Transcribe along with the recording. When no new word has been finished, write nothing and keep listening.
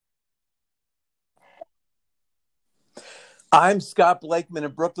I'm Scott Blakeman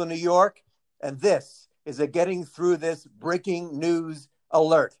in Brooklyn, New York, and this is a Getting Through This breaking news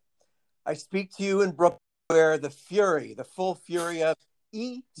alert. I speak to you in Brooklyn where the full fury of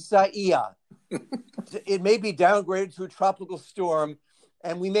Isaiah, it may be downgraded to a tropical storm,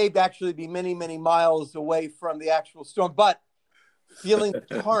 and we may actually be many, many miles away from the actual storm, but feeling the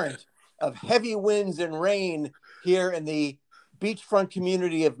torrent of heavy winds and rain here in the beachfront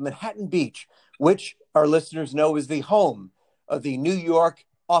community of Manhattan Beach, which our listeners know is the home of the New York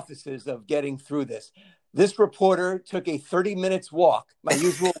offices of Getting Through This. This reporter took a 30 minutes walk, my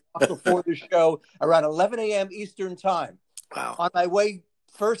usual walk before the show, around 11 a.m. Eastern time. Wow. On my way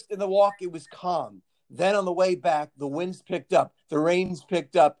first in the walk, it was calm. Then on the way back, the winds picked up, the rains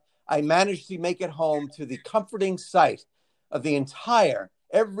picked up. I managed to make it home to the comforting sight of the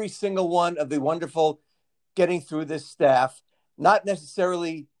every single one of the wonderful Getting Through This staff, not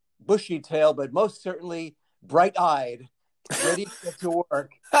necessarily bushy-tailed, but most certainly bright-eyed, ready to get to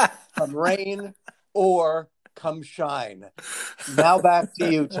work, come rain or come shine. Now back to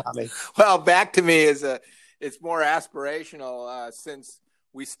you, Tommy. Well, back to me it's more aspirational since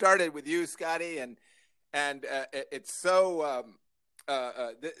we started with you, Scotty, and it's so.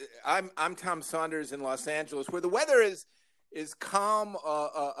 I'm Tom Saunders in Los Angeles, where the weather is calm,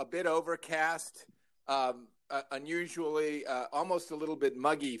 a bit overcast, unusually almost a little bit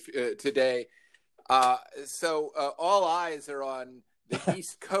muggy today. So all eyes are on the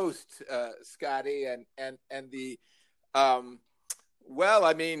East Coast, Scotty, and the well,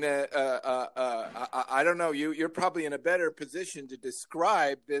 I mean, I don't know. You're probably in a better position to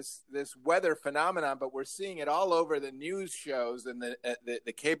describe this weather phenomenon, but we're seeing it all over the news shows, and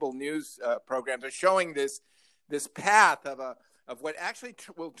the cable news programs are showing this path of what actually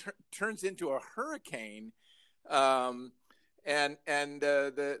turns into a hurricane. And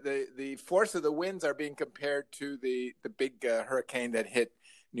the force of the winds are being compared to the big hurricane that hit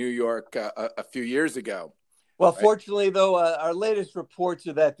New York a few years ago. Well, right? Fortunately, though, our latest reports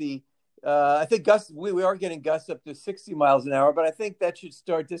are that I think we are getting gusts up to 60 miles an hour, but I think that should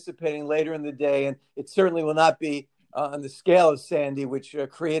start dissipating later in the day, and it certainly will not be on the scale of Sandy, which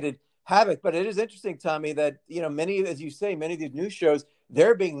created havoc. But it is interesting, Tommy, that many, as you say, many of these news shows,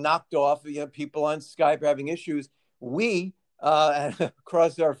 they're being knocked off. People on Skype are having issues. We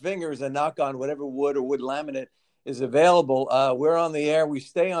cross our fingers and knock on whatever wood or wood laminate is available. We're on the air. We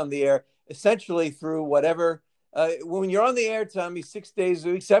stay on the air essentially through whatever. When you're on the air, Tommy, 6 days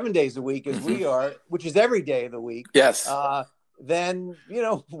a week, 7 days a week, as we are, which is every day of the week. Yes. Then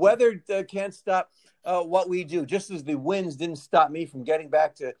weather can't stop what we do. Just as the winds didn't stop me from getting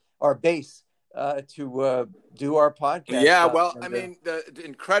back to our base to do our podcast. Yeah. Well, I mean, the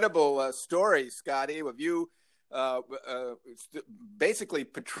incredible story, Scotty, of you. Basically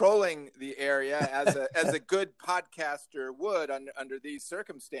patrolling the area as a good podcaster would under these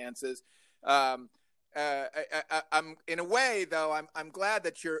circumstances. I'm in a way, though. I'm glad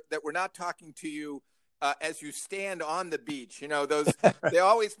that we're not talking to you as you stand on the beach. They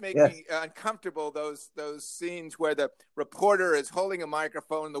always make me uncomfortable. Those scenes where the reporter is holding a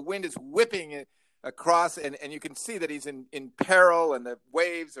microphone, the wind is whipping it across, and you can see that he's in peril, and the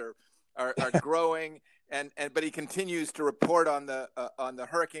waves are growing. But he continues to report on the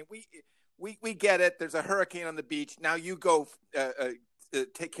hurricane. We get it. There's a hurricane on the beach. Now you go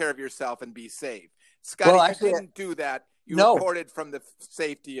take care of yourself and be safe. Scotty, you didn't do that. You reported from the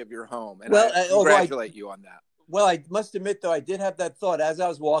safety of your home, and I congratulate you on that. Well, I must admit, though, I did have that thought as I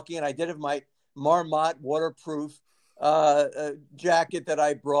was walking, and I did have my Marmot waterproof jacket that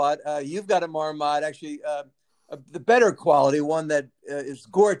I brought. You've got a Marmot, actually. The better quality one that is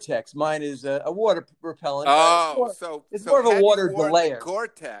Gore-Tex. Mine is a water repellent. It's more of a water delayer.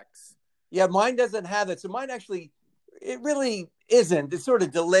 Gore-Tex. Yeah, mine doesn't have it. So mine actually, it really isn't. It sort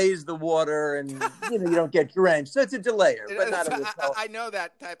of delays the water, and you don't get drenched. So it's a delayer, but not a repellent. I know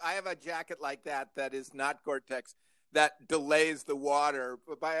that type. I have a jacket like that is not Gore-Tex, that delays the water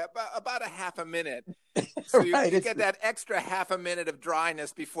by about a half a minute. So you get that extra half a minute of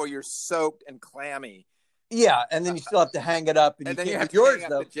dryness before you're soaked and clammy. Yeah, and then you still have to hang it up, and then you have to hang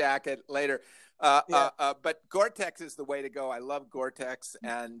up the jacket later. But Gore-Tex is the way to go. I love Gore-Tex,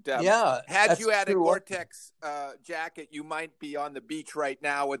 and had you had a Gore-Tex jacket, you might be on the beach right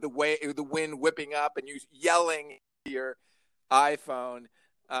now with the wind whipping up and you yelling at your iPhone.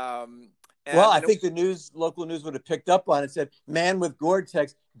 I think the local news would have picked up on it. Said, "Man with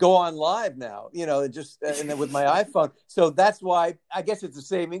Gore-Tex, go on live now." And then with my iPhone. So that's why I guess it's a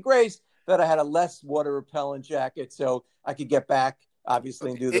saving grace that I had a less water repellent jacket, so I could get back, obviously,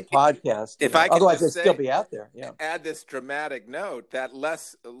 and do the podcast. Otherwise, I'd still be out there. Yeah. Add this dramatic note: that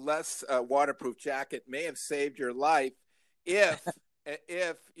less waterproof jacket may have saved your life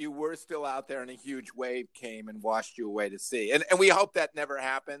if you were still out there and a huge wave came and washed you away to sea, and we hope that never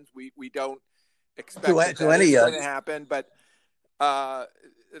happens. We don't expect that it's going to happen, but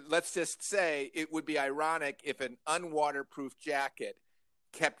let's just say it would be ironic if an unwaterproof jacket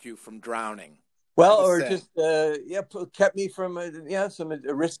kept you from drowning. Well, or just kept me from some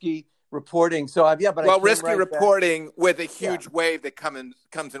risky reporting. So risky reporting back with a huge wave that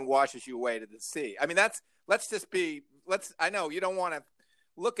comes and washes you away to the sea. I mean, I know you don't want to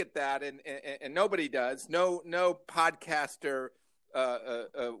look at that, and nobody does. No podcaster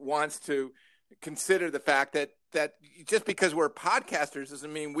wants to consider the fact that just because we're podcasters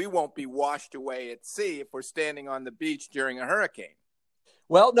doesn't mean we won't be washed away at sea if we're standing on the beach during a hurricane.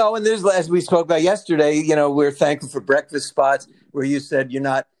 Well, no, and there's, as we spoke about yesterday, we're thankful for breakfast spots where you said you're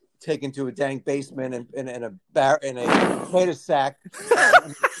not taken to a dank basement in a potato sack,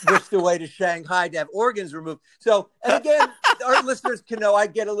 whisked away to Shanghai to have organs removed. So, and again, our listeners can know I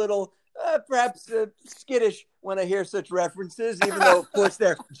get a little perhaps skittish when I hear such references, even though, of course,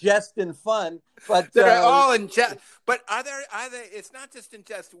 they're jest and fun. But they're all in jest. But are they? It's not just in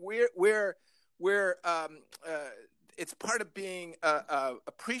jest. We're it's part of being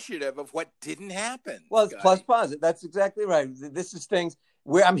appreciative of what didn't happen. Well, it's plus positive. That's exactly right. This is things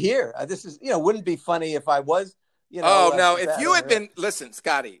where I'm here. This is, wouldn't be funny if I was, no, if you had been, listen,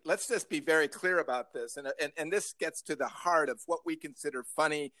 Scotty, let's just be very clear about this. And this gets to the heart of what we consider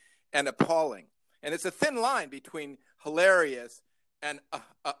funny and appalling. And it's a thin line between hilarious and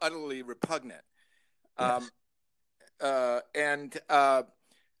utterly repugnant. Yes.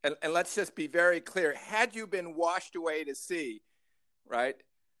 And let's just be very clear. Had you been washed away to sea, right,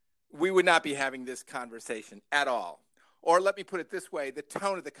 we would not be having this conversation at all. Or let me put it this way, the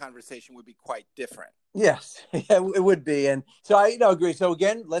tone of the conversation would be quite different. Yes, it would be. And so I agree. So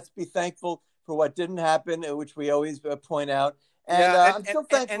again, let's be thankful for what didn't happen, which we always point out. And I'm still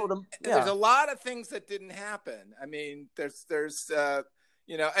thankful to. Yeah. There's a lot of things that didn't happen. I mean, there's and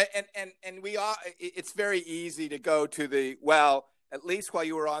we all. It's very easy to go to at least while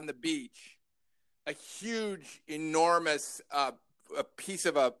you were on the beach, a huge, enormous a piece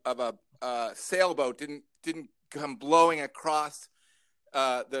of a sailboat didn't come blowing across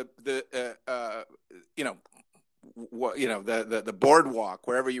the boardwalk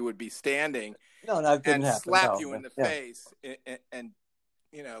wherever you would be standing. No, that didn't happen. Slap you in the face and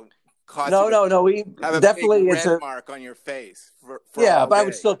cause we have a definitely big red mark on your face for but I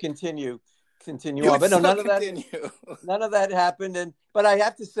would still continue on. But none of that happened. But I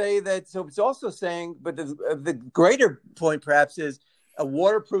have to say that. So it's also saying, but the greater point perhaps is a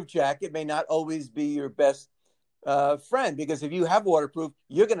waterproof jacket may not always be your best friend, because if you have waterproof,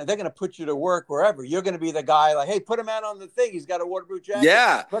 they're gonna put you to work wherever. You're gonna be the guy like, hey, put him out on the thing. He's got a waterproof jacket.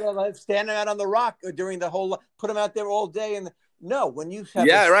 Yeah. Put him standing out on the rock during the whole. Put him out there all day. And no, when you have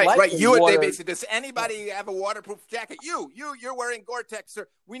right. They basically, does anybody have a waterproof jacket? You're wearing Gore-Tex, sir.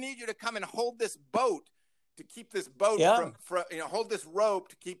 We need you to come and hold this boat to keep this boat from hold this rope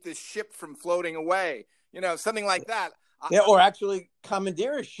to keep this ship from floating away. Something like that. Yeah, or actually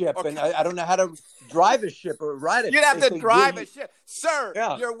commandeer a ship, and I don't know how to drive a ship or ride it. You'd have to drive a ship, sir.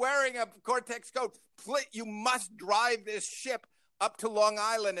 Yeah. You're wearing a Gore-Tex coat. You must drive this ship up to Long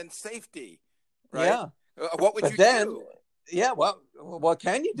Island in safety, right? Yeah. What would you do? Yeah, well, what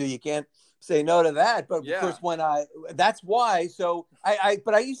can you do? You can't say no to that. But of course, that's why. So I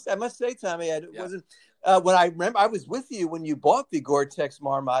must say, Tommy, it wasn't. When I remember, I was with you when you bought the Gore-Tex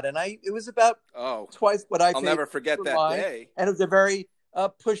Marmot, and it was about twice what I'll never forget that day. And it was a very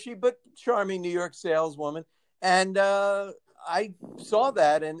pushy but charming New York saleswoman, and I saw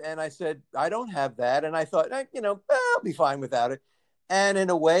that, and I said, I don't have that, and I thought, I'll be fine without it. And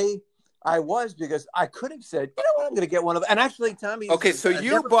in a way, I was, because I could have said, you know what, I'm going to get one of them. And actually, Tommy, so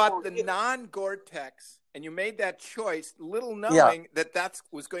you bought the non-Gore-Tex. And you made that choice, little knowing that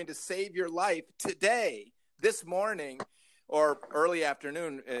was going to save your life today, this morning, or early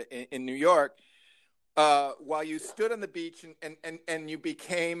afternoon in New York, while you stood on the beach and you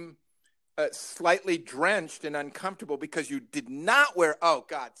became slightly drenched and uncomfortable because you did not wear. Oh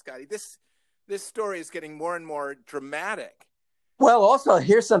God, Scotty, this story is getting more and more dramatic. Well, also,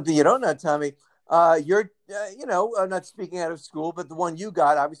 here's something you don't know, Tommy. You're, I'm not speaking out of school, but the one you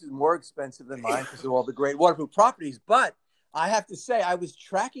got obviously is more expensive than mine because of all the great waterproof properties. But I have to say, I was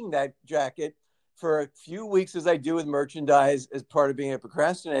tracking that jacket for a few weeks, as I do with merchandise as part of being a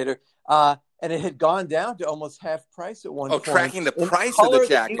procrastinator. And it had gone down to almost half price at one point. Oh, tracking the price of the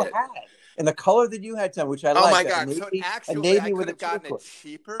jacket. And the color that you had, Tom, which I liked. Oh, my God. So actually, I could have gotten it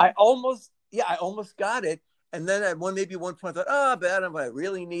cheaper? I almost got it. And then at maybe one point I thought, oh, but I don't know if I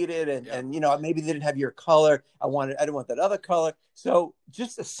really need it. Yeah. And maybe they didn't have your color. I didn't want that other color. So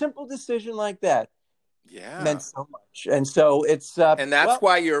just a simple decision like that meant so much. And so it's, and that's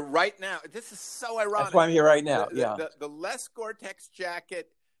why you're right now. This is so ironic. That's why I'm here right now. The less Gore-Tex jacket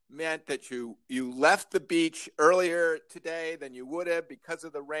meant that you left the beach earlier today than you would have because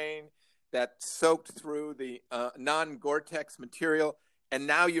of the rain that soaked through the non-Gore-Tex material. And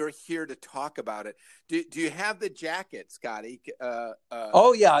now you're here to talk about it. Do you have the jacket, Scotty?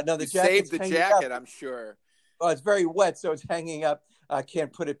 Oh yeah, no, the jacket. Saved the jacket, I'm sure. Oh, it's very wet, so it's hanging up. I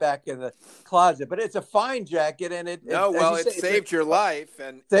can't put it back in the closet, but it's a fine jacket, and it saved your life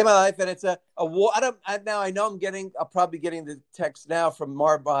and saved my life. And it's a I know I'm probably getting the text now from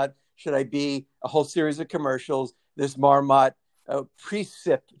Marmot. Should I be a whole series of commercials? This Marmot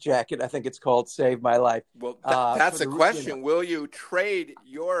pre-sip jacket, I think it's called, saved my life. Well, that's a question. Will you trade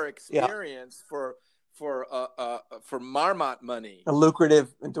your experience for Marmot money? A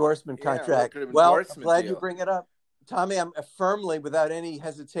lucrative endorsement contract. I'm glad you bring it up, Tommy. I'm firmly, without any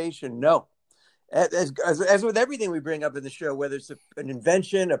hesitation, no. As with everything we bring up in the show, whether it's an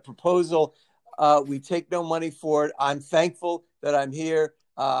invention, a proposal, we take no money for it. I'm thankful that I'm here,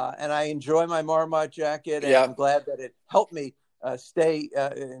 and I enjoy my Marmot jacket, and I'm glad that it helped me stay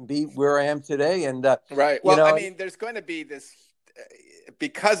and be where I am today. And right. Well, I mean, there's going to be this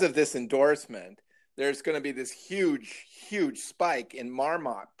because of this endorsement. There's going to be this huge spike in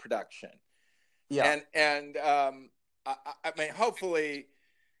Marmot production. Yeah. And I mean, hopefully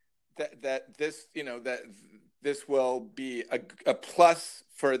that this this will be a plus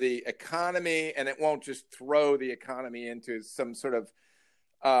for the economy, and it won't just throw the economy into some sort of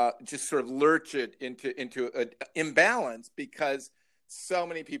just sort of lurch it into an imbalance, because so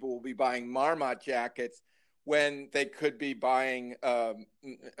many people will be buying Marmot jackets when they could be buying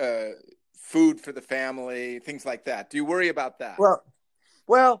food for the family, things like that. Do you worry about that?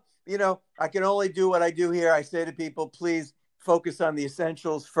 Well, I can only do what I do here. I say to people, please focus on the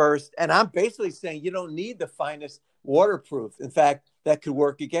essentials first. And I'm basically saying you don't need the finest waterproof. In fact, that could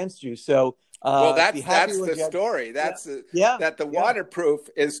work against you. So that's the story. That the waterproof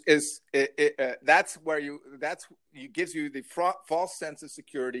is that's where gives you the false sense of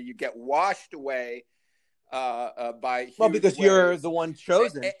security. You get washed away by because waves. You're the one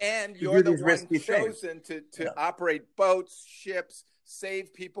chosen, and you're the one chosen to operate boats, ships,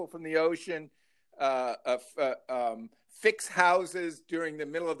 save people from the ocean, fix houses during the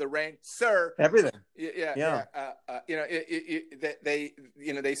middle of the rain, sir. Everything.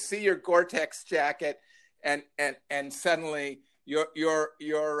 They see your Gore-Tex jacket, and suddenly you're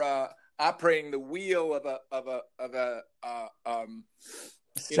operating the wheel of a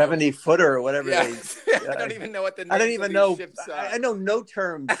 70-footer or whatever. I don't even know what the names I don't even know. Ships are. I know no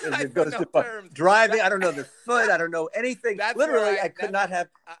terms as it goes to driving. I don't know the foot. I don't know anything. Literally, I could not have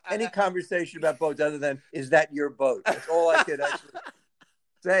any conversation about boats other than, is that your boat? That's all I could actually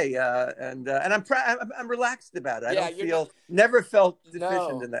say. And I'm relaxed about it. I don't never felt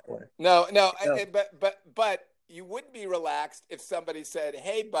deficient in that way. No. But you wouldn't be relaxed if somebody said,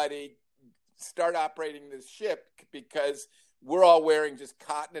 "Hey, buddy, start operating this ship because we're all wearing just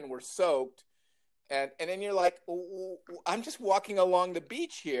cotton and we're soaked." And then you're like, I'm just walking along the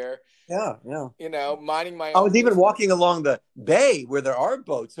beach here. Yeah. Minding my own I was even walking along the bay where there are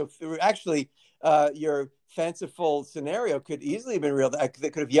boats. So actually, your fanciful scenario could easily have been real. They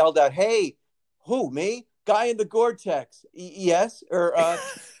could have yelled out, "Hey, who, me? Guy in the Gore-Tex? Yes?" Or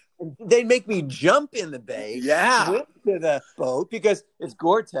they'd make me jump in the bay, swim to the boat because it's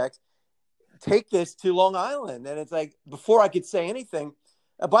Gore-Tex. Take this to Long Island. And it's like, before I could say anything,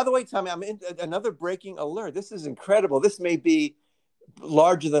 by the way, Tommy, I'm in another breaking alert. This is incredible. This may be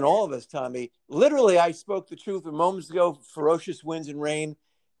larger than all of us, Tommy. Literally, I spoke the truth a moment ago. Ferocious winds and rain.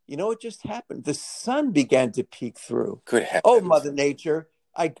 You know what just happened? The sun began to peek through. Good heavens. Oh, Mother Nature,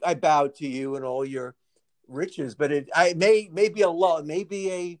 I bow to you and all your riches, but it may be a lull. It may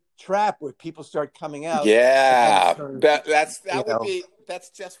be a trap where people start coming out. Yeah, that's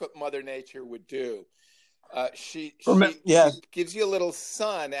just what Mother Nature would do. She gives you a little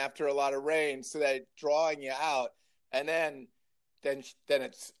sun after a lot of rain, so that it's drawing you out, and then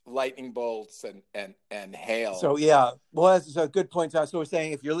it's lightning bolts and hail. So that's a good point, Tom. So we're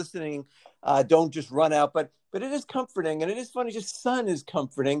saying, if you're listening, don't just run out, but it is comforting, and it is funny. Just sun is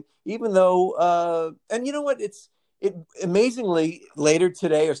comforting, even though. And you know what? It amazingly later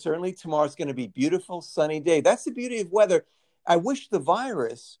today, or certainly tomorrow, it's going to be beautiful sunny day. That's the beauty of weather. I wish the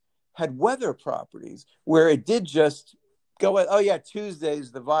virus had weather properties where it did just go,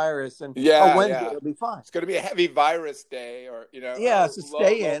 Tuesday's the virus, and Wednesday it'll be fine. It's going to be a heavy virus day, or so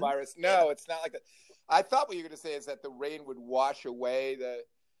stay in. Virus. No, it's not like that. I thought what you were going to say is that the rain would wash away the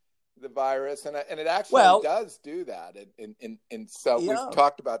virus, and it actually Well, does do that. And so yeah, we've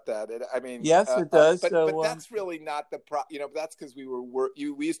talked about that. I mean, yes, it does. but that's really not the that's because we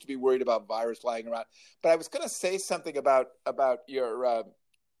used to be worried about virus flying around. But I was going to say something about your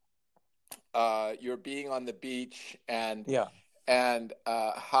being on the beach and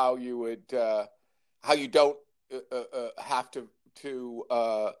how you would how you don't have to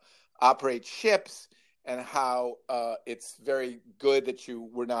operate ships, and how it's very good that you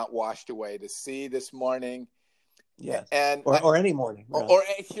were not washed away to sea this morning. Yes, or any morning. Or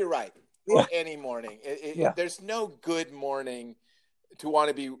you're right. Or any morning. There's no good morning to want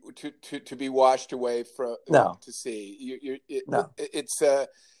to be to be washed away from to sea.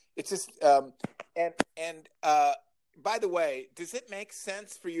 It's just and by the way, does it make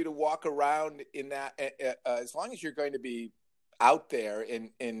sense for you to walk around in that as long as you're going to be out there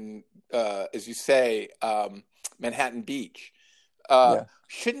in as you say, Manhattan Beach?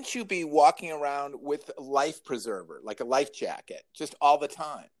 Shouldn't you be walking around with a life preserver, like a life jacket, just all the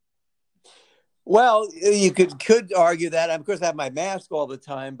time? Well, you could argue that. Of course, I have my mask all the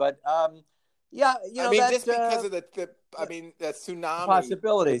time, but yeah, I mean, just because of the tsunami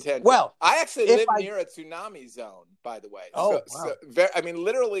possibilities. potential. Well, I actually live near a tsunami zone, by the way. Oh, wow. I mean,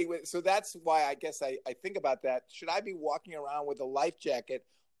 literally. So that's why I guess I think about that. Should I be walking around with a life jacket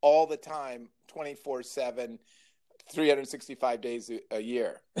all the time, 24/7, 365 days a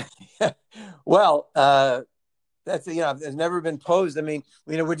year? Well, that's it's never been posed. I mean,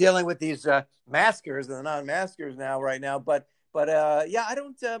 we're dealing with these maskers and the non-maskers right now, but yeah, I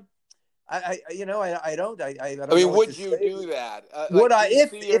don't. I don't. I mean, would you do that? Would I?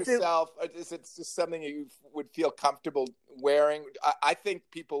 If yourself, is it just something you would feel comfortable wearing? I think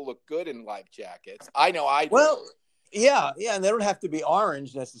people look good in life jackets. I know I do. Well, yeah, and they don't have to be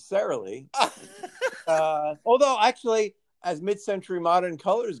orange necessarily. Although, actually, as mid-century modern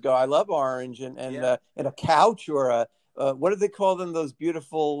colors go, I love orange and a couch or a what do they call them? Those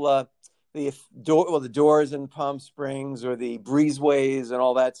beautiful the doors in Palm Springs or the breezeways and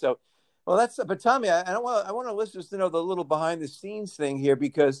all that. So. Well, but Tommy, I want our listeners to know the little behind the scenes thing here,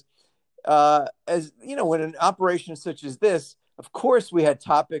 because as you know, when an operation such as this, of course, we had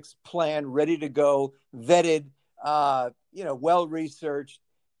topics planned, ready to go, vetted, well researched,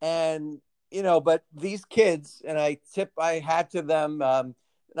 and but these kids, and I tip my hat to them,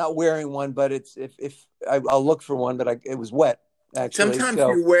 not wearing one, but it's if I'll look for one, but it was wet actually. Sometimes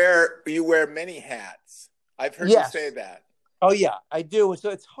you wear many hats. I've heard you say that. Oh, yeah, I do.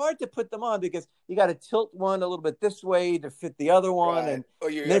 So it's hard to put them on because you got to tilt one a little bit this way to fit the other one. Right.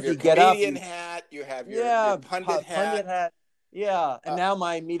 And you have your comedian hat, you have your pundit hat. Yeah, and now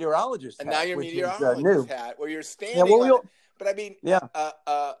my meteorologist hat. And now your meteorologist hat, where you're standing but I mean,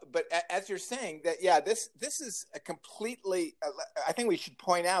 but as you're saying that, this is a completely, I think we should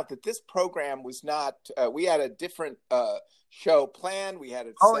point out that this program was not, we had a different show planned. We had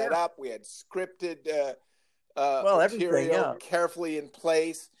it set up. We had scripted material carefully in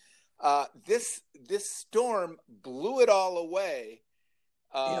place. This storm blew it all away,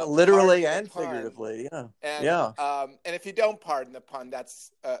 literally and figuratively. And if you don't pardon the pun,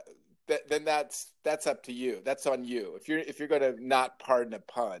 that's then that's up to you. That's on you. If you're going to not pardon a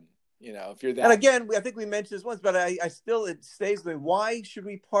pun, if you're that. And again, I think we mentioned this once, but I still, it stays with me. Why should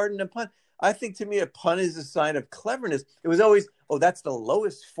we pardon a pun? I think to me a pun is a sign of cleverness. It was always, that's the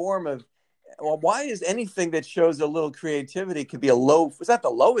lowest form of. Well, why is anything that shows a little creativity could be a low? It's not the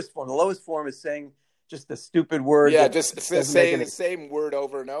lowest form. The lowest form is saying just the stupid word. Yeah, just say the same word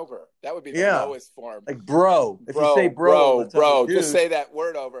over and over. That would be the lowest form. Like bro. If you say bro, just say that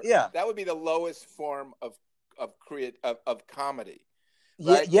word over. Yeah, that would be the lowest form of comedy.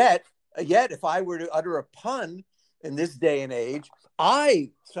 Right? Yet, if I were to utter a pun in this day and age,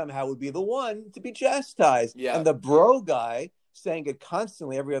 I somehow would be the one to be chastised. Yeah, and the bro guy saying it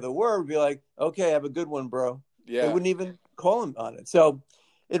constantly, every other word, would be like, okay, have a good one, bro. Yeah. They wouldn't even call him on it. So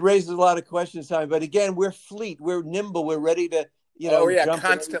it raises a lot of questions, Tommy. But again, we're fleet, we're nimble, we're ready to, jump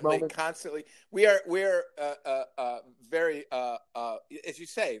constantly. We're very, as you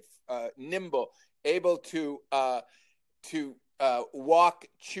say, nimble, able to walk,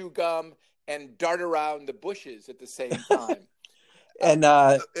 chew gum, and dart around the bushes at the same time. And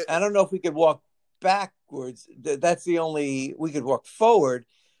I don't know if we could walk backwards. That's the only, we could walk forward.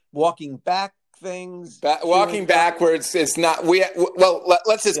 Walking back things. Walking backwards is not,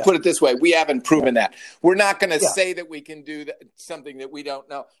 let's just put it this way. We haven't proven that. We're not going to say that we can do something that we don't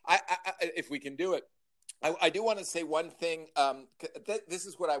know. If we can do it. I do want to say one thing. This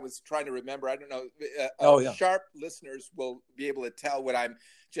is what I was trying to remember. I don't know. Oh yeah. Sharp listeners will be able to tell when I'm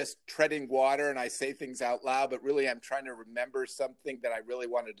just treading water and I say things out loud, but really I'm trying to remember something that I really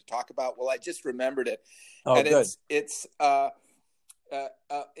wanted to talk about. Well, I just remembered it, Oh, and good. it's a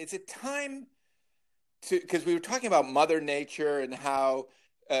time to, because we were talking about Mother Nature and how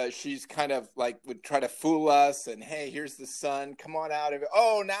she's kind of like would try to fool us, and hey, here's the sun, come on out of it.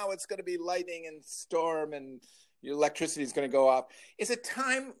 Oh, now it's going to be lightning and storm and your electricity is going to go off. It's a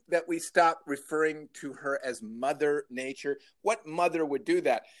time that we stop referring to her as Mother Nature. What mother would do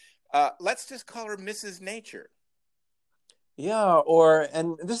that? Let's just call her Mrs. Nature. Yeah,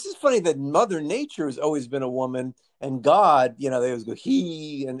 and this is funny that Mother Nature has always been a woman, and God, they always go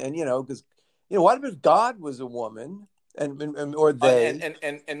he, and because what if God was a woman, and or they,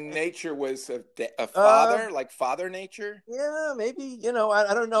 and nature was a uh, father, like Father Nature. yeah, maybe,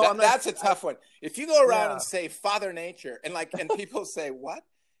 I don't know. That's a tough one. If you go around Yeah, and say Father Nature, and people say what,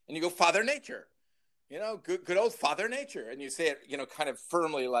 and you go Father Nature, good old Father Nature, and you say it, kind of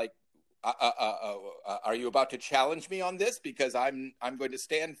firmly, like, are you about to challenge me on this? Because I'm going to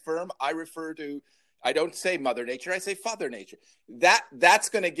stand firm. I don't say Mother Nature. I say Father Nature. That's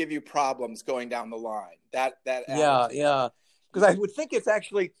going to give you problems going down the line. That yeah, attitude. yeah. Because I would think it's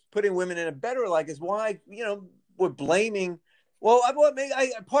actually putting women in a better light. Is why we're blaming. Well,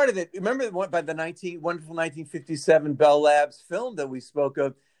 part of it. Remember by the wonderful 1957 Bell Labs film that we spoke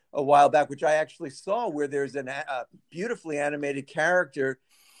of a while back, which I actually saw, where there's a beautifully animated character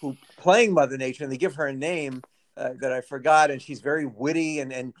who playing Mother Nature, and they give her a name that I forgot, and she's very witty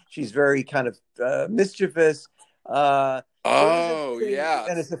and she's very kind of mischievous. What is it? Oh And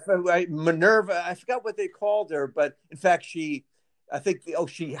yes. it's Minerva. I forgot what they called her, but in fact, she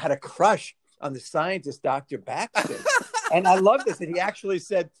had a crush on the scientist, Dr. Baxter. And I love this. And he actually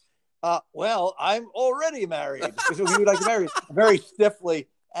said, well, I'm already married. Because we would like to marry very stiffly.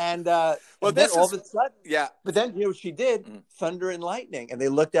 And then all of a sudden, yeah. But then she did thunder and lightning, and they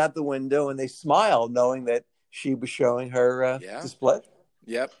looked out the window and they smiled, knowing that she was showing her displeasure.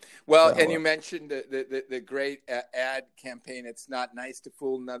 Yep. Well, So, and you mentioned the great ad campaign. It's not nice to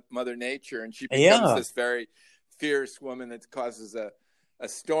fool Mother Nature, and she becomes this very fierce woman that causes a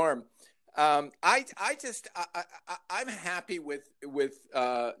storm. I'm happy with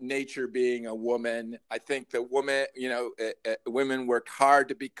nature being a woman. I think the woman, women work hard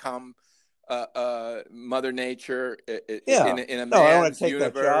to become Mother Nature in a man's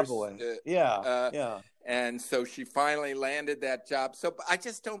universe. That job away. And so she finally landed that job. So I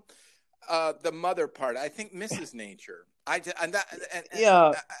just don't the mother part. I think Mrs. Nature. I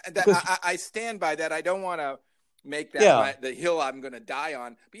stand by that. I don't want to make that the hill I'm going to die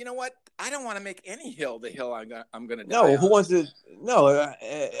on. But you know what? I don't want to make any hill the hill I'm going to die on. No, who wants to? No,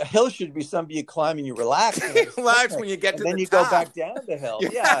 a hill should be something you climb and you relax. Relax when you get to the top. Then you go back down the hill.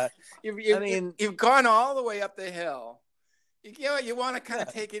 Yeah. You've gone all the way up the hill. You want to kind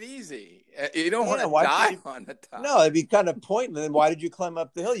of take it easy. You don't want to die on the top. No, it'd be kind of pointless. Then why did you climb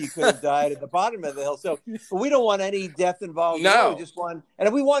up the hill? You could have died at the bottom of the hill. So we don't want any death involved. No, we just want, and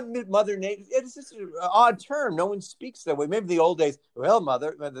if we want Mother Nature, it's just an odd term. No one speaks that way. Maybe the old days. Well,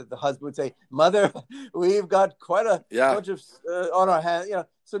 Mother, the husband would say, "Mother, we've got quite a bunch of on our hands."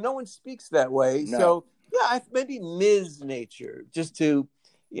 So no one speaks that way. No. So maybe Ms. Nature, just to.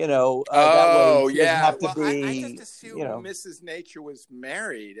 That way have to be. I just assumed Mrs. Nature was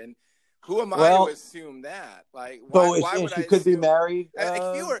married, and who am I to assume that? Like, why would she could be married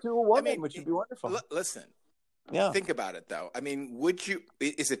to a woman, which would be wonderful. Listen, think about it though. I mean, would you?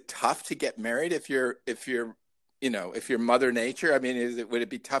 Is it tough to get married if you're Mother Nature? I mean, would it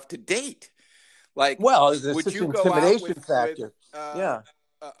be tough to date? Like, would you go out with factor?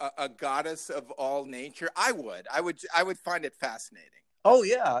 A goddess of all nature? I would find it fascinating. Oh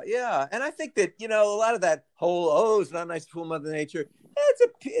yeah, and I think that a lot of that whole it's not nice to fool Mother Nature.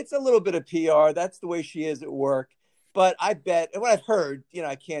 It's a little bit of PR. That's the way she is at work. But I bet, and what I've heard,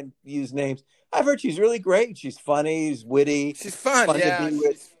 I can't use names. I've heard she's really great. She's funny. She's witty. She's fun. To be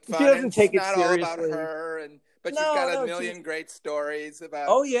with. She doesn't take it seriously. All about her, but she's got a million great stories about.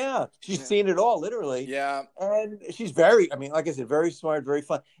 Oh yeah, she's seen it all, literally. Yeah, and she's very. I mean, like I said, very smart, very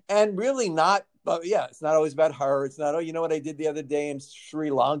fun, and really not. But it's not always about her. It's not. Oh, you know what I did the other day in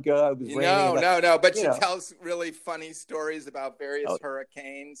Sri Lanka? I was no. But she tells really funny stories about various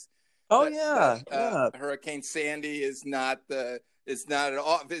hurricanes. Oh Hurricane Sandy is not at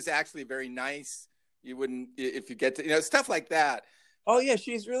all. It's actually very nice. You wouldn't if you get to stuff like that. Oh yeah,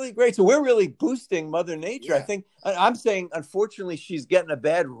 she's really great. So we're really boosting Mother Nature. I think I'm saying, unfortunately, she's getting a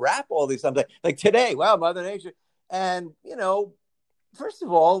bad rap all these times. Like today, wow, Mother Nature. And first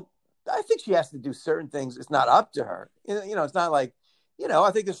of all, I think she has to do certain things. It's not up to her. It's not like,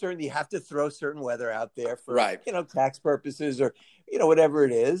 I think there's certainly, you have to throw certain weather out there for, Right. tax purposes or, whatever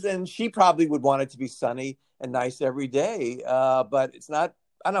it is. And she probably would want it to be sunny and nice every day. But it's not,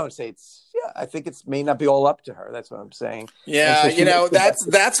 I don't want to say I think it's may not be all up to her. That's what I'm saying. Yeah. So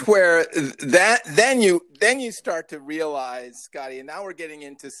that's where then you start to realize, Scotty, and now we're getting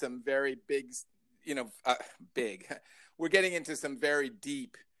into some very big, we're getting into some very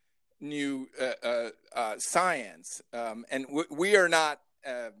deep new science, and we are not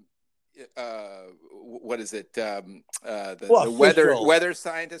what is it, the weather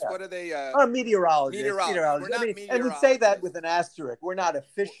scientists? Yeah. What are they? Meteorologists. We're not meteorologists. And we say that with an asterisk. We're not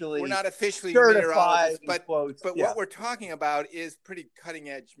officially certified, but what we're talking about is pretty cutting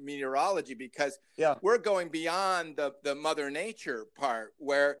edge meteorology, because we're going beyond the Mother Nature part,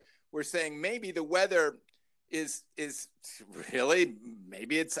 where we're saying maybe the weather is really,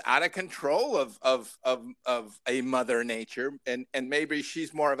 maybe it's out of control of a Mother Nature, and maybe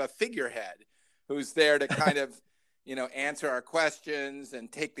she's more of a figurehead who's there to kind of answer our questions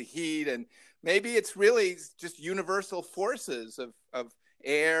and take the heat, and maybe it's really just universal forces of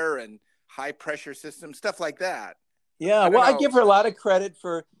air and high pressure systems, stuff like that. I give her a lot of credit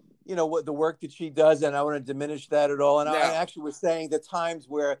for what the work that she does, and I want to diminish that at all. And I actually was saying the times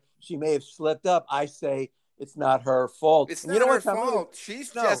where she may have slipped up, I say it's not her fault. It's not her fault. She's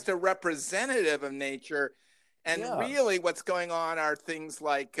just a representative of nature. And really what's going on are things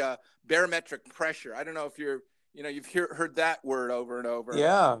like barometric pressure. I don't know if you've heard that word over and over.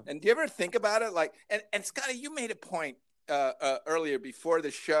 Yeah. And do you ever think about it? Like, and Scotty, you made a point earlier before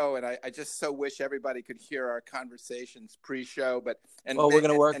the show, and I just so wish everybody could hear our conversations pre-show, we're going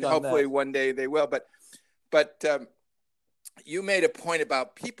to work on hopefully that. One day they will. But you made a point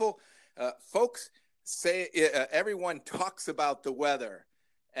about people, folks say everyone talks about the weather,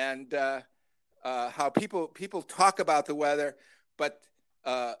 and how people talk about the weather, but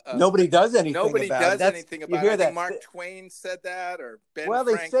nobody does anything. Nobody does anything about it. I think Mark Twain said that, or Ben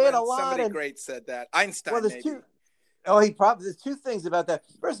Franklin. They say it a lot. Somebody great said that. Einstein. There's two things about that.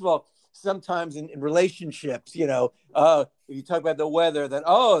 First of all, sometimes in relationships, if you talk about the weather, then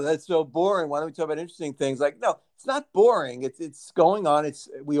that's so boring. Why don't we talk about interesting things? Like, no, it's not boring. It's going on.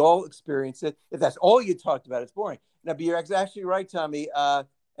 We all experience it. If that's all you talked about, it's boring. Now, but you're actually right, Tommy.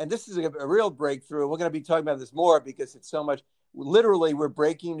 And this is a real breakthrough. We're going to be talking about this more because it's so much. Literally, we're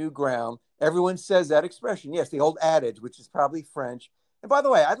breaking new ground. Everyone says that expression. Yes, the old adage, which is probably French. And by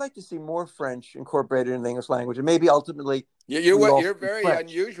the way, I'd like to see more French incorporated in the English language, and maybe ultimately. You're very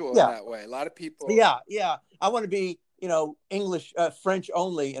unusual in that way. A lot of people. Yeah. I want to be, English, French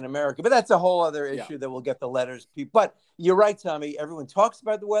only in America, but that's a whole other issue that we'll get the letters. But you're right, Tommy. Everyone talks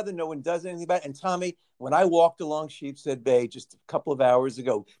about the weather. No one does anything about it. And Tommy, when I walked along Sheepshead Bay just a couple of hours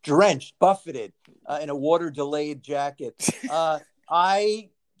ago, drenched, buffeted, in a water-delayed jacket, you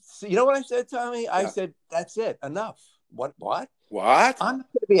know what I said, Tommy? I said, that's it. Enough. What? I'm not going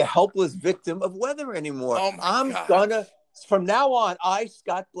to be a helpless victim of weather anymore. Oh my God. From now on,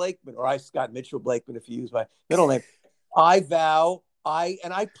 Scott Blakeman, or Scott Mitchell Blakeman, if you use my middle name, I vow,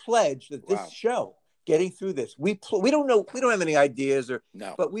 I pledge that this show, getting through this, we don't know, we don't have any ideas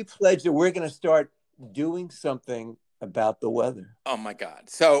but we pledge that we're going to start doing something about the weather. Oh my God.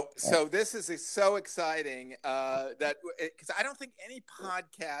 So this is so exciting, that, because I don't think any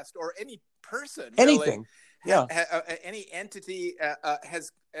podcast or any person, anything, any entity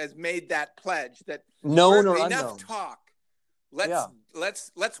has made that pledge that known or enough unknown. Talk.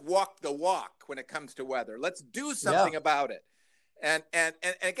 Let's walk the walk when it comes to weather. Let's do something about it. And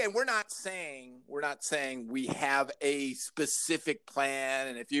again, we're not saying we have a specific plan.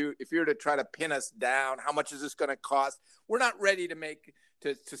 And if you're to try to pin us down, how much is this going to cost? We're not ready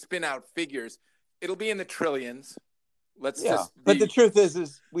to spin out figures. It'll be in the trillions. But the truth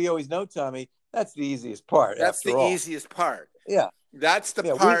is we always know, Tommy, that's the easiest part. That's the easiest part. Yeah. That's the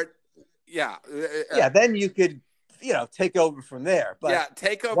part. Then you could, take over from there. But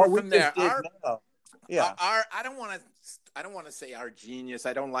take over from there. I don't want to say our genius.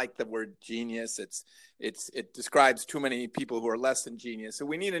 I don't like the word genius. It describes too many people who are less than genius. So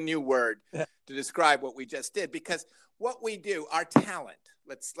we need a new word to describe what we just did, because what we do, our talent,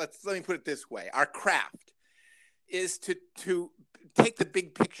 let me put it this way, our craft is to take the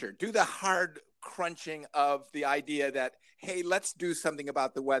big picture, do the hard crunching of the idea that, hey, let's do something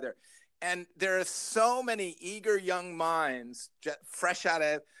about the weather. And there are so many eager young minds, fresh out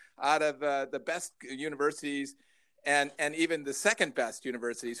of the best universities and even the second best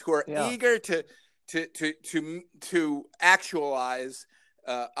universities, who are eager to actualize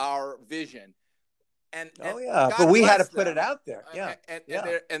our vision. and Oh yeah, but God we had to bless put it them. out there. Yeah, And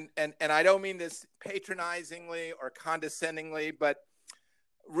yeah. and I don't mean this patronizingly or condescendingly, but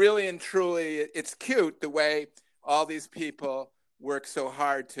really and truly, it's cute the way all these people work so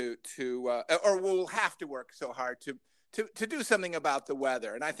hard or will have to work so hard to do something about the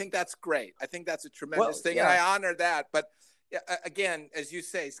weather. And I think that's great. I think that's a tremendous Well, thing, and yeah. I honor that. But again, as you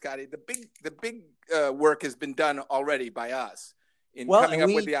say, Scotty, the big work has been done already by us in Well, coming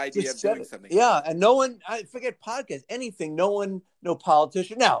and up with we the idea just of said doing it. something. Yeah, and no one, I forget podcast, anything, no one, no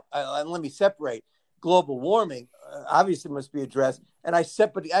politician. Now, let me separate global warming, obviously must be addressed. And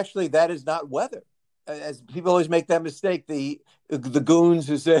but actually, that is not weather. As people always make that mistake, the goons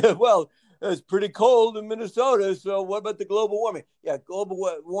who say, well, it's pretty cold in Minnesota, so what about the global warming? Yeah, global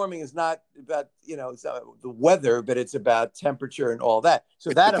warming is not about, it's the weather, but it's about temperature and all that. So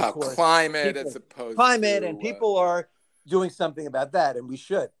It's that, of about course, climate as opposed climate, and to people are doing something about that, and we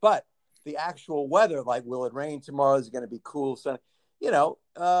should. But the actual weather, like, will it rain tomorrow? Is it going to be cool? So,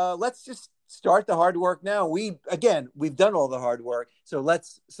 let's just start the hard work now. We've done all the hard work, so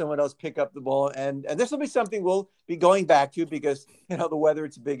let's someone else pick up the ball, and this will be something we'll be going back to, because the weather,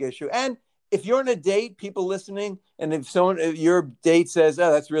 it's a big issue. And if you're on a date, people listening, and if your date says,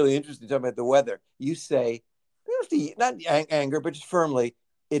 "Oh, that's really interesting talking about the weather," you say, not anger, but just firmly,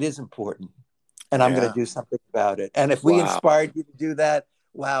 it is important, and I'm going to do something about it. And if we inspired you to do that,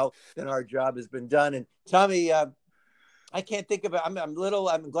 wow, then our job has been done. And Tommy, I can't think of it. I'm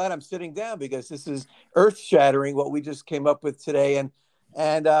glad I'm sitting down, because this is earth shattering what we just came up with today. And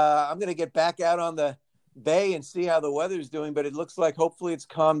I'm going to get back out on the bay and see how the weather's doing. But it looks like hopefully it's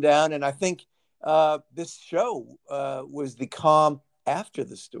calmed down. And I think this show was the calm after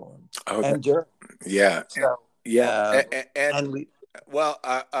the storm. Oh, and during. Yeah. So, yeah. Well,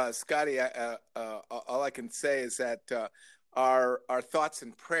 Scotty, all I can say is that our thoughts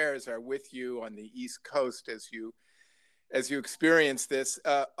and prayers are with you on the East Coast as you experience this.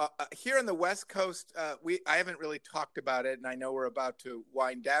 Here on the West Coast, I haven't really talked about it, and I know we're about to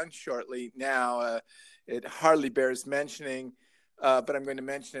wind down shortly now. It hardly bears mentioning, but I'm going to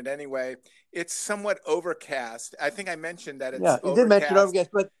mention it anyway. It's somewhat overcast. I think I mentioned that it's overcast. You did mention overcast,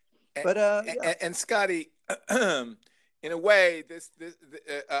 and Scotty, in a way,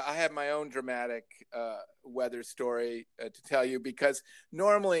 I have my own dramatic weather story to tell you, because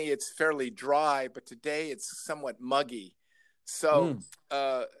normally it's fairly dry, but today it's somewhat muggy. So,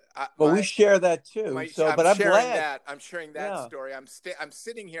 we share that too. I'm glad. I'm sharing that story. I'm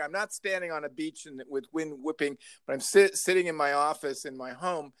sitting here. I'm not standing on a beach with wind whipping, but I'm sitting in my office in my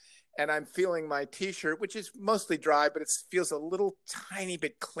home, and I'm feeling my T-shirt, which is mostly dry, but it feels a little tiny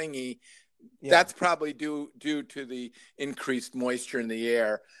bit clingy. Yeah. That's probably due to the increased moisture in the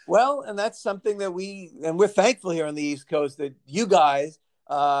air. Well, and that's something that we're thankful here on the East Coast that you guys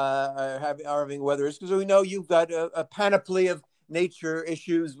are having weather issues, because we know you've got a panoply of nature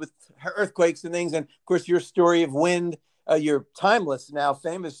issues with earthquakes and things. And of course, your story of wind, your timeless, now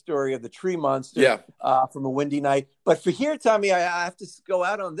famous story of the tree monster from a windy night. But for here, Tommy, I have to go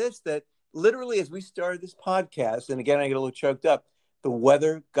out on this, that literally as we started this podcast, and again, I get a little choked up, the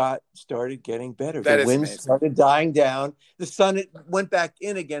weather started getting better. The winds started dying down. The sun went back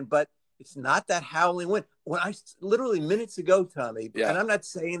in again, but it's not that howling wind. When I literally minutes ago, Tommy, and I'm not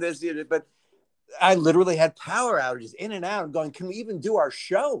saying this, but I literally had power outages in and out, and going, can we even do our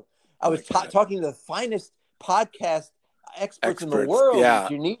show? I was talking to the finest podcast experts in the world, in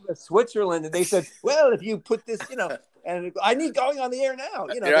Geneva, Switzerland, and they said, well, if you put this, and I need going on the air now.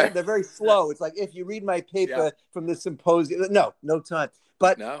 They're very slow. It's like, if you read my paper from the symposium, no time.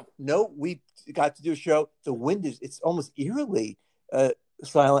 But no, we got to do a show. The wind it's almost eerily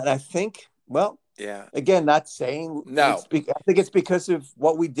silent. I think, again, not saying no. I think it's because of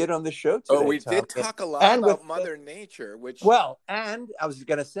what we did on the show today. Oh, we did talk a lot about Mother Nature, which and I was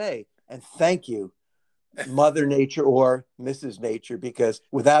going to say, and thank you, Mother Nature or Mrs. Nature, because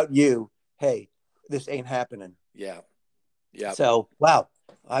without you, hey, this ain't happening. Yeah. So wow,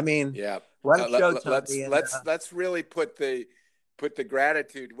 I mean, what a show, Tommy. Let's really put the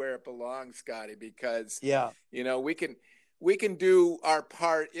gratitude where it belongs, Scotty, because we can do our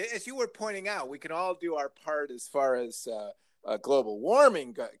part. As you were pointing out, we can all do our part as far as global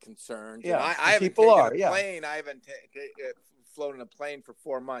warming concerned. Yeah, I haven't taken a plane. I haven't flown in a plane for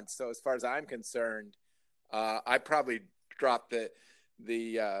 4 months. So as far as I'm concerned, I probably dropped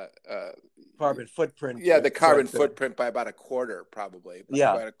the carbon footprint. Yeah, the carbon footprint by about a quarter, probably.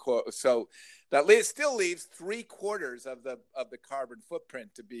 So that still leaves 3/4 of the carbon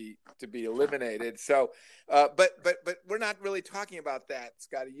footprint to be eliminated. So, but we're not really talking about that,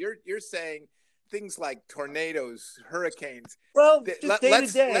 Scotty. You're saying things like tornadoes, hurricanes. Well,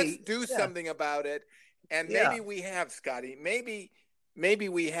 let's do something about it. And Yeah. maybe we have, Scotty. Maybe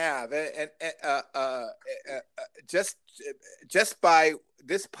we have. And just by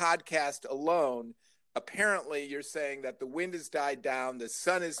this podcast alone, apparently you're saying that the wind has died down, the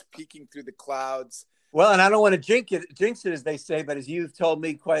sun is peeking through the clouds. Well, and I don't want to jinx it, as they say, but as you've told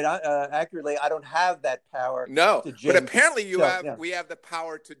me quite accurately, I don't have that power. No, to jinx. But apparently Yeah. we have the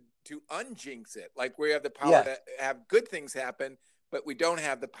power to unjinx it. Like we have the power to have good things happen, but we don't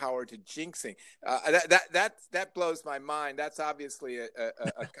have the power to jinxing. That blows my mind. That's obviously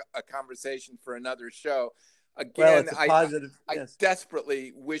a conversation for another show. Again, well, it's a positive. I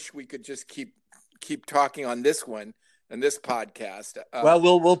desperately wish we could just keep talking on this one and this podcast. Well,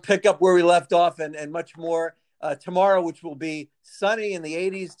 we'll pick up where we left off and much more tomorrow, which will be sunny in the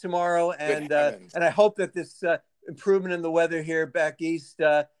 80s tomorrow, and I hope that this improvement in the weather here back east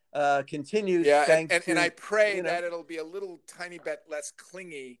continues. Yeah, thanks and I pray that it'll be a little tiny bit less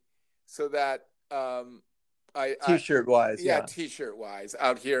clingy, so that T-shirt wise, T-shirt wise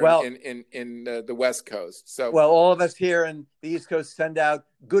out here in the West Coast. So all of us here in the East Coast send out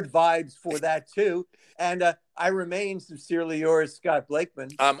good vibes for that too. And I remain sincerely yours, Scott Blakeman.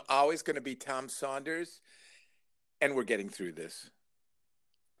 I'm always going to be Tom Saunders, and we're getting through this.